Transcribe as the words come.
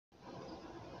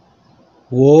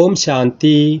ஓம்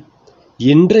சாந்தி.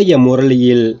 இன்றைய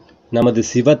முரளியில் நமது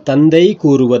சிவத்தந்தை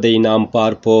கூறுவதை நாம்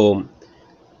பார்ப்போம்.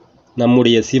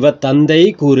 நம்முடைய சிவத்தந்தை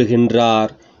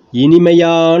கூறுகின்றார்,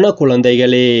 இனிமையான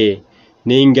குழந்தைகளே,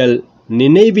 நீங்கள்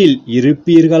நினைவில்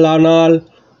இருப்பீர்களானால்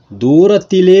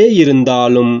தூரத்திலே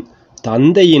இருந்தாலும்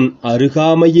தந்தையின்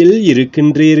அருகாமையில்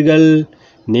இருக்கின்றீர்கள்.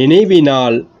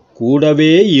 நினைவினால்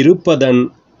கூடவே இருப்பதன்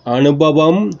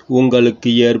அனுபவம்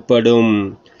உங்களுக்கு ஏற்படும்.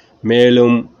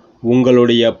 மேலும்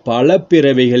உங்களுடைய பல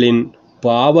பிறவிகளின்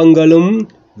பாவங்களும்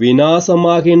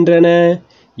விநாசமாகின்றன.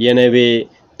 எனவே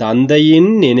தந்தையின்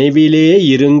நினைவிலே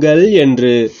இருங்கள்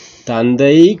என்று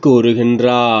தந்தை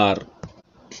கூறுகின்றார்.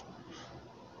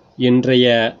 இன்றைய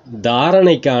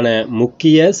தாரணைக்கான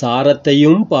முக்கிய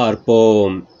சாரத்தையும்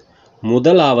பார்ப்போம்.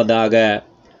 முதலாவதாக,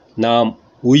 நாம்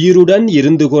உயிருடன்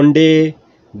இருந்து கொண்டே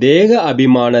தேக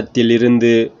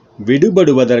அபிமானத்திலிருந்து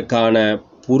விடுபடுவதற்கான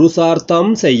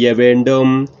புருஷார்த்தம் செய்ய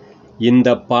வேண்டும். இந்த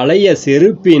பழைய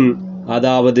செருப்பின்,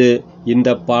 அதாவது இந்த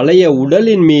பழைய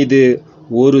உடலின் மீது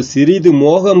ஒரு சிறிது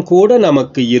மோகம் கூட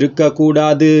நமக்கு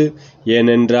இருக்கக்கூடாது.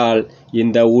 ஏனென்றால்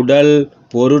இந்த உடல்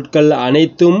பொருட்கள்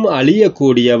அனைத்தும்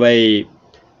அழியக்கூடியவை.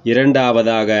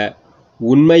 இரண்டாவதாக,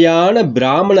 உண்மையான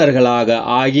பிராமணர்களாக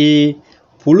ஆகி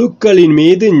புழுக்களின்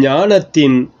மீது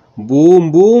ஞானத்தின்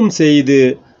பூம் செய்து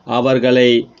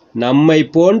அவர்களை நம்மை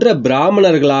போன்ற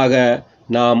பிராமணர்களாக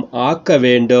நாம் ஆக்க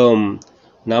வேண்டும்.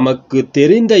 நமக்கு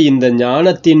தெரிந்த இந்த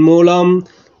ஞானத்தின் மூலம்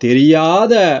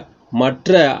தெரியாத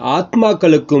மற்ற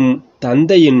ஆத்மாக்களுக்கும்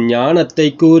தந்தையின் ஞானத்தை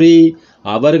கூறி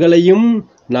அவர்களையும்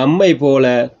நம்மை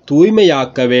போல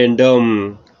தூய்மையாக்க வேண்டும்.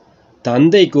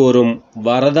 தந்தை கூறும்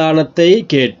வரதானத்தை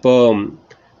கேட்போம்.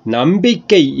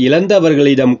 நம்பிக்கை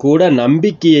இழந்தவர்களிடம் கூட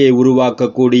நம்பிக்கையை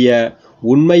உருவாக்கக்கூடிய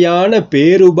உண்மையான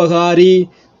பேருபகாரி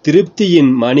திருப்தியின்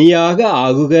மணியாக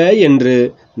ஆகுக என்று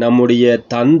நம்முடைய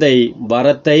தந்தை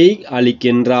வரத்தை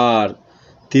அளிக்கின்றார்.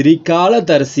 திரிகால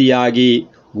தரிசியாகி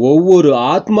ஒவ்வொரு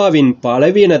ஆத்மாவின்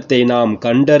பலவீனத்தை நாம்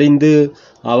கண்டறிந்து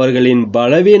அவர்களின்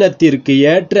பலவீனத்திற்கு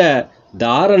ஏற்ற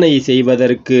தாரணை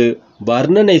செய்வதற்கு,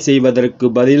 வர்ணனை செய்வதற்கு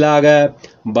பதிலாக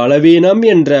பலவீனம்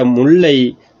என்ற முல்லை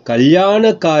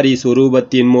கல்யாணக்காரி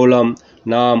சுரூபத்தின் மூலம்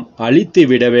நாம்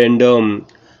அழித்துவிட வேண்டும்.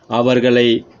 அவர்களை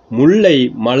முல்லை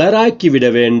மலராக்கிவிட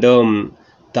வேண்டும்.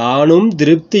 தானும்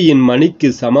திருப்தியின் மணிக்கு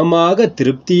சமமாக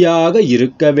திருப்தியாக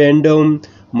இருக்க வேண்டும்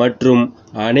மற்றும்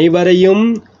அனைவரையும்,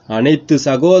 அனைத்து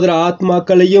சகோதர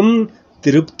ஆத்மாக்களையும்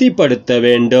திருப்திப்படுத்த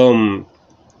வேண்டும்.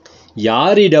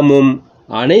 யாரிடமும்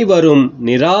அனைவரும்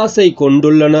நிராசை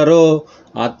கொண்டுள்ளனரோ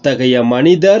அத்தகைய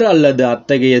மனிதர் அல்லது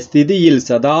அத்தகைய ஸ்திதியில்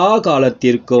சதா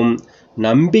காலத்திற்கும்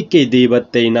நம்பிக்கை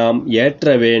தீபத்தை நாம்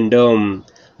ஏற்ற வேண்டும்.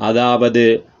 அதாவது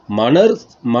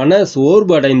மன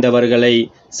சோர்வடைந்தவர்களை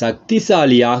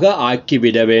சக்திசாலியாக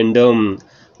ஆக்கிவிட வேண்டும்.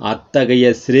 அத்தகைய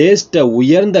சிரேஷ்ட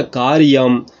உயர்ந்த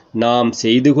காரியம் நாம்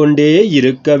செய்து கொண்டே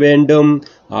இருக்க வேண்டும்.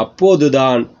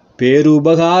 அப்போதுதான்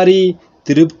பேருபகாரி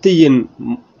திருப்தியின்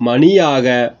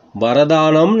மணியாக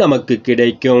வரதானம் நமக்கு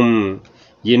கிடைக்கும்.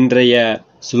 இன்றைய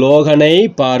ஸ்லோகனை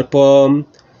பார்ப்போம்.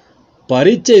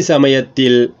 பரீட்சை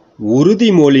சமயத்தில்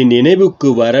உறுதிமொழி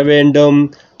நினைவுக்கு வர வேண்டும்.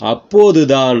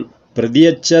 அப்போதுதான்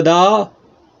பிரத்யட்சதா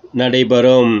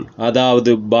நடைபெறும்.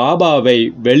 அதாவது பாபாவை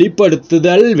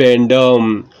வெளிப்படுத்துதல் வேண்டும்.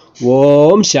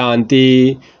 ஓம் சாந்தி.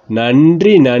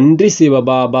 நன்றி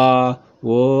சிவபாபா.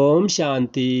 ஓம்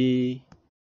சாந்தி.